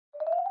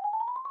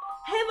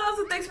Hey loves,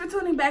 and thanks for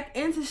tuning back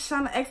into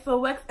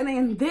SHASHAWNAXOXO. And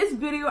in this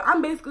video,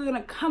 I'm basically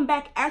gonna come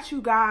back at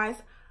you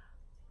guys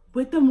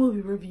with the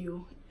movie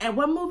review. And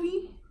what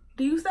movie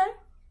do you say?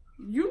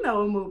 You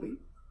know a movie.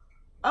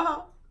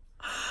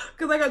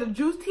 Because I got the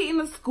juice, tea, and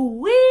the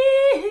squeeze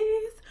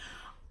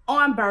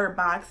on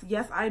Birdbox.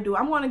 Yes, I do.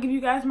 I'm going to give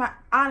you guys my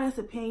honest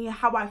opinion,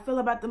 how I feel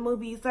about the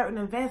movie, certain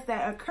events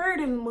that occurred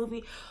in the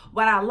movie,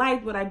 what I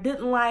liked, what I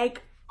didn't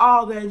like,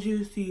 all that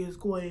juicy and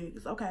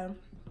squeeze. Okay.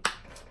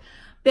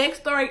 Big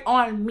story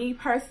on me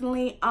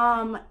personally.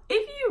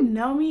 If you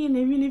know me, and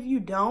even if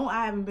you don't,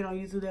 I haven't been on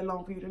YouTube that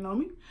long for you to know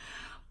me.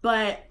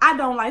 But I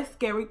don't like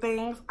scary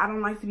things. I don't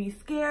like to be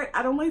scared.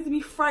 I don't like to be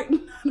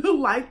frightened. I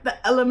don't like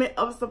the element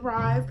of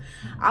surprise.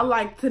 I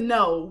like to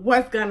know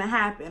what's gonna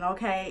happen,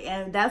 okay?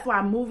 And that's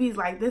why movies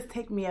like this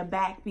take me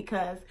aback,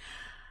 because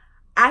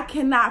I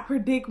cannot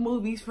predict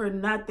movies for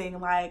nothing.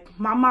 Like,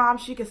 my mom,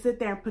 she can sit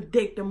there and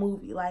predict a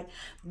movie. Like,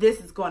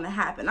 this is going to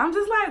happen. I'm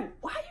just like,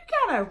 why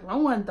you gotta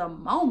ruin the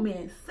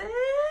moment, sis?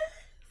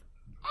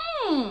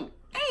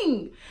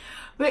 Dang.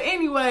 But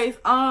anyways,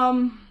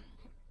 everybody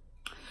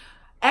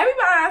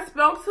I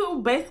spoke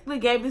to basically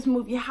gave this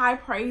movie high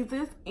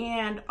praises.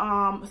 And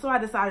so I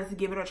decided to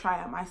give it a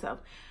try out myself.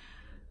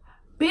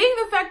 Being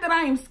the fact that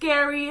I am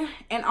scary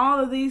and all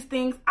of these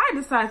things, I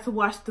decided to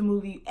watch the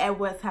movie at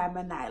what time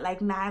of night? Like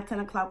 9, 10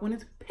 o'clock when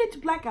it's pitch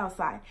black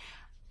outside.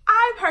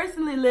 I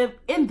personally live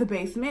in the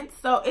basement,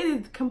 so it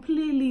is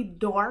completely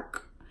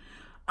dark.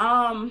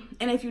 And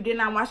if you did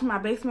not watch my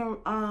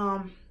basement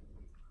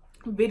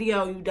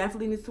video, you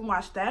definitely need to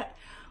watch that.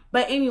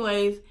 But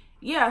anyways,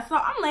 yeah, so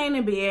I'm laying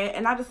in bed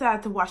and I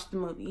decided to watch the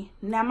movie.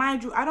 Now,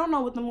 mind you, I don't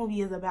know what the movie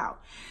is about.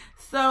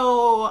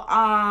 So,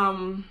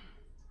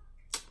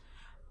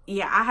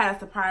 yeah, I had a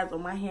surprise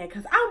on my hand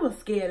because I was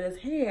scared as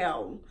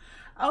hell.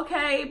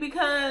 Okay,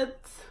 because,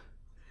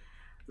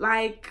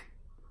 like,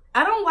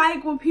 I don't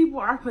like when people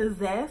are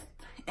possessed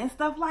and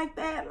stuff like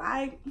that.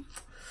 Like,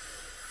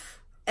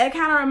 it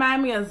kind of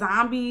reminds me of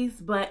zombies,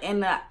 but in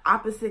the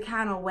opposite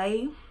kind of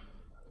way.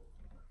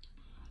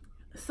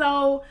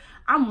 So,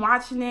 I'm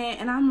watching it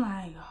and I'm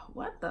like,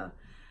 what the?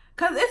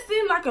 Because it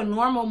seemed like a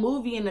normal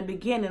movie in the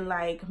beginning.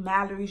 Like,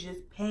 Mallory's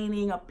just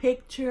painting a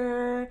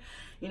picture.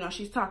 You know,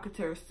 she's talking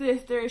to her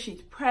sister.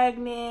 She's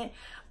pregnant.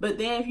 But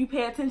then if you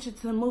pay attention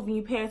to the movie,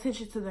 you pay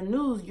attention to the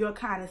news, you'll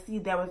kind of see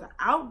there was an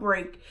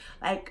outbreak.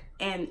 Like,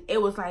 and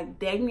it was like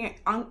dang near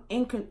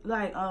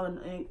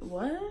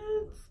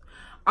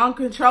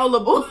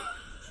uncontrollable.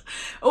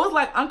 It was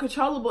like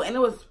uncontrollable, and it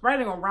was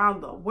spreading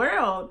around the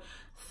world.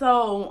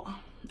 So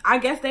I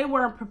guess they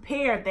weren't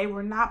prepared. They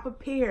were not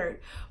prepared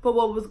for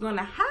what was going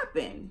to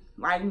happen.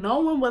 Like, no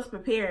one was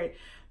prepared.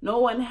 No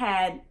one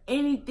had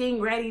anything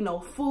ready. No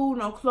food,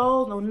 no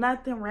clothes, no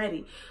nothing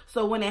ready.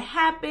 So when it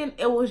happened,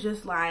 it was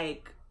just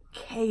like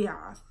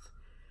chaos.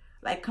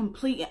 Like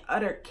complete and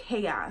utter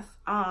chaos.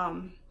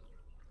 I'm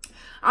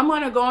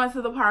going to go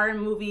into the part of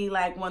the movie,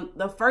 like when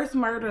the first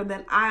murder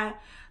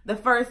the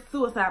first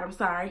suicide, I'm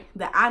sorry,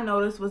 that I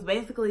noticed was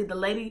basically the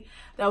lady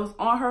that was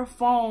on her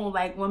phone,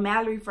 like when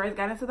Mallory first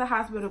got into the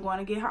hospital going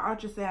to get her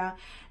ultrasound,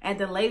 and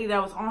the lady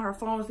that was on her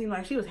phone seemed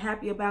like she was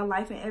happy about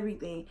life and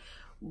everything.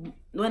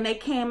 When they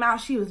came out,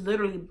 she was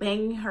literally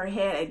banging her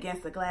head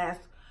against the glass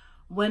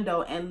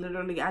window, and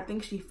literally, I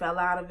think she fell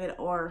out of it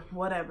or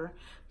whatever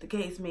the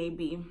case may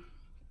be.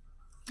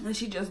 And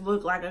she just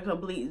looked like a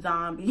complete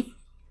zombie.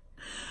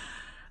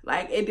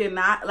 Like, it did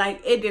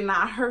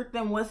not hurt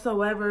them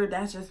whatsoever.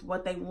 That's just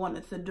what they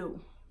wanted to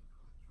do.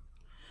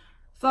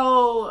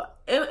 So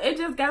it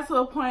just got to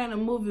a point in the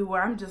movie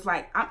where I'm just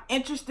like, I'm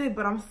interested,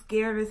 but I'm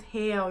scared as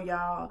hell,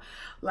 y'all.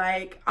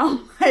 Like,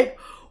 I'm like,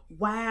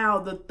 wow,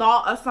 the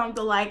thought of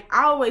something, like,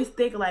 I always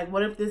think, like,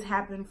 what if this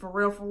happened for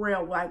real, for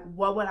real? Like,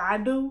 what would I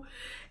do?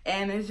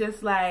 And it's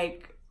just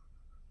like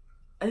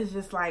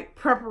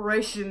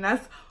preparation.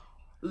 That's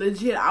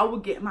legit. I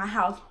would get my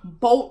house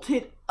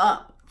bolted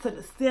up to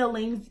the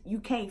ceilings. You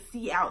can't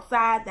see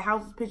outside. The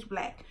house is pitch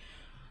black.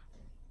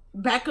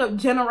 Backup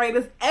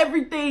generators,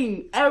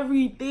 everything,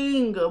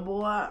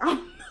 boy.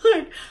 I'm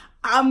like,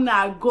 I'm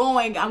not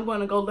going. I'm going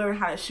to go learn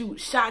how to shoot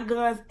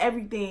shotguns,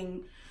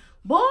 everything.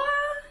 Boy,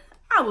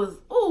 I was,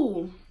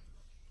 ooh.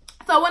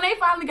 So when they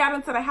finally got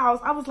into the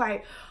house, I was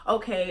like,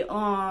 okay,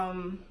 all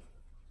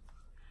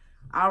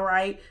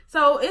right.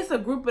 So it's a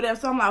group of them.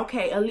 So I'm like,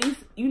 okay, at least,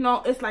 you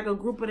know, it's like a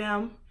group of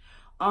them.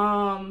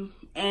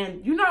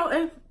 And you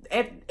know,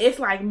 if it's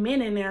like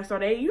men in there, so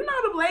they, you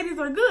know, the ladies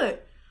are good.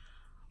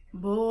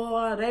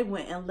 Boy, they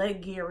went and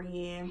let Gary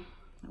in.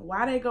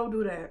 Why they go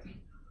do that?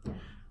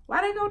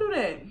 Why they go do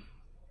that?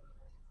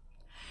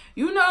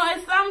 You know,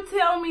 and some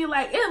tell me,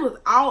 like, it was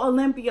all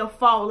Olympia's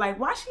fault. Like,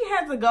 why she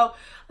had to go?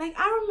 Like,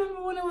 I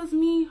remember when it was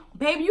me.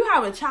 Baby, you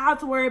have a child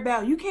to worry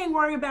about. You can't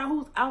worry about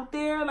who's out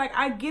there. Like,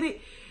 I get it.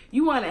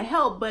 You want to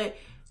help, but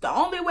the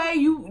only way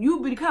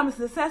you become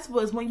successful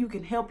is when you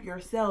can help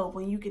yourself,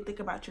 when you can think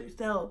about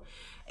yourself.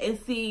 And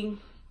see,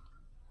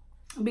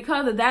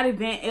 because of that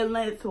event, it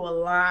led to a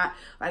lot.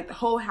 Like, the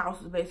whole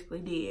house was basically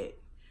dead.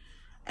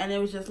 And it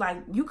was just like,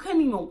 you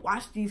couldn't even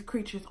watch these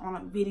creatures on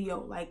a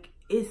video. Like,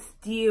 it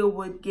still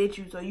would get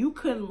you. So you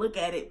couldn't look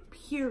at it,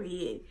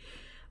 period.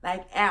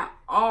 Like, at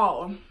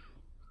all.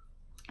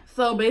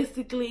 So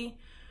basically,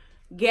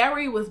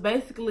 Gary was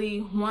basically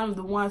one of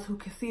the ones who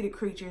could see the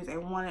creatures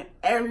and wanted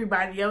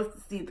everybody else to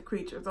see the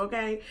creatures,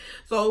 okay?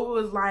 So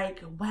it was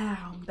like,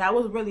 wow, that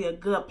was really a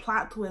good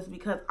plot twist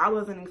because I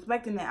wasn't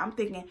expecting that. I'm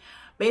thinking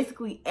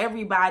basically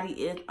everybody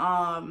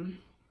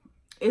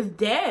is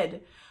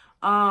dead.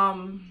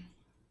 Oh,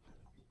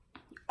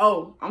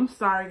 I'm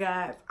sorry,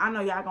 guys. I know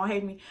y'all gonna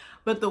hate me.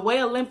 But the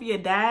way Olympia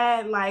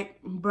died,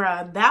 like,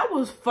 bruh, that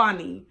was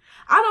funny.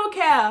 I don't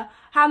care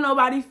how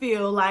nobody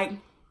feel. Like,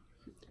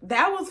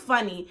 that was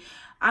funny.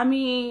 I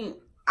mean,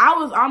 I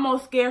was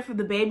almost scared for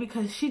the baby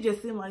because she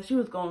just seemed like she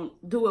was gonna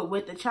do it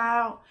with the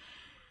child.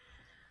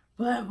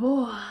 But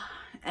boy,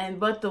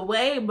 but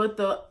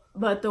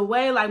the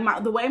way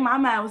my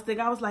mind was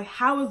thinking, I was like,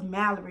 how is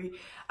Mallory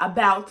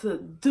about to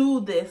do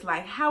this?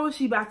 Like, how is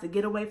she about to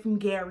get away from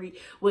Gary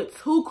with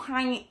 2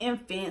 crying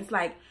infants?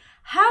 Like,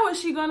 how is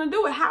she gonna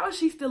do it? How is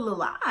she still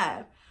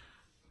alive?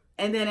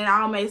 And then it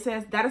all made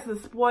sense. That is a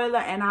spoiler,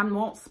 and I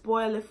won't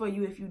spoil it for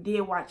you if you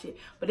did watch it.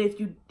 But if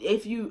you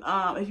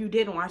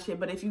didn't watch it,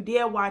 but if you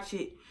did watch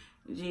it,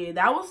 yeah,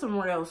 that was some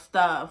real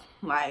stuff.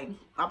 Like,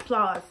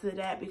 applause to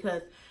that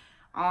because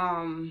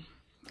I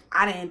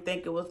didn't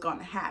think it was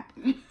gonna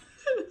happen.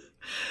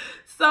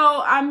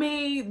 So, I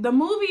mean, the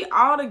movie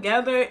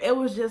altogether, it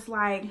was just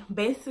like,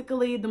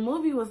 basically, the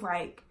movie was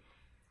like,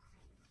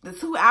 the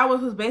 2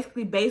 hours was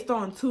basically based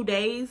on 2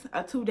 days,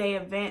 a 2-day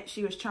event.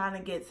 She was trying to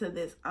get to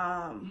this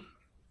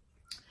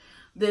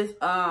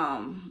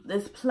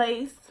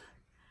place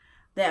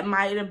that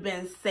might have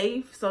been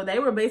safe. So they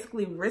were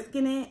basically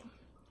risking it.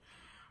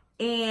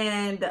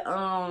 And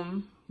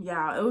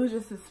yeah, it was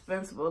just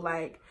suspenseful.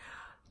 Like,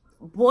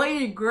 boy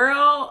and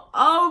girl,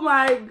 oh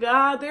my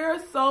god, they're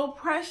so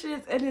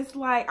precious. And it's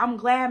like, I'm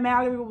glad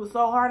Mallory was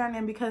so hard on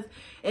them because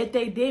if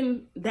they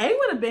didn't, they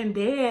would have been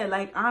dead.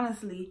 Like,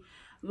 honestly,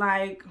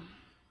 like,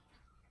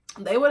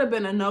 they would have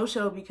been a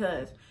no-show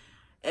because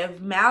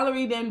if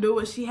Mallory didn't do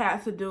what she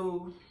had to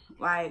do,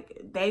 like,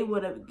 they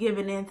would have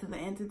given in to the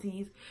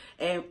entities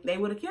and they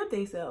would have killed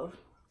themselves.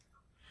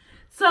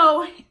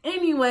 So,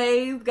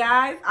 anyways,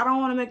 guys, I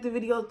don't want to make the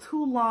video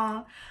too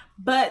long,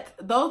 but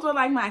those were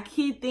like my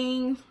key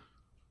things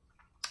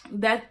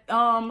that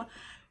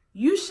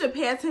you should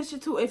pay attention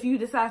to if you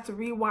decide to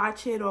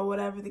rewatch it or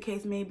whatever the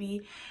case may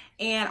be.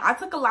 And I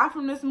took a lot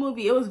from this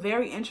movie. It was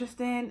very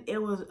interesting.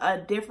 It was a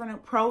different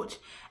approach.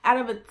 Out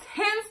of a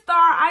 10-star,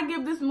 I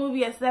give this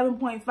movie a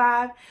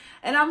 7.5.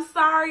 And I'm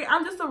sorry,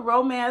 I'm just a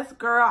romance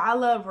girl. I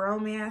love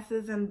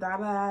romances and da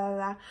da da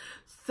da.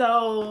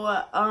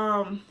 So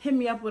hit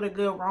me up with a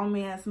good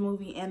romance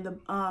movie in the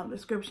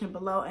description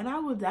below, and I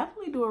will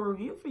definitely do a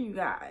review for you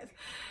guys.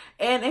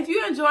 And if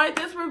you enjoyed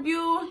this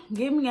review,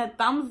 give me a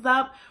thumbs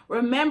up.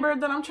 Remember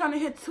that I'm trying to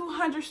hit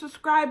 200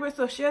 subscribers,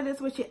 so share this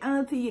with your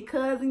auntie, your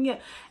cousin, your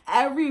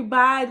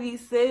everybody,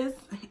 sis.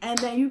 And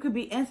then you could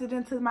be entered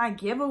into my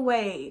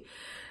giveaway.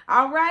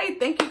 All right,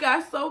 thank you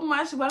guys so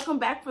much. Come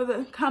back for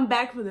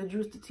the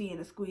juice, the tea, and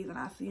the squeeze, and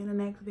I'll see you in the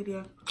next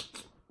video.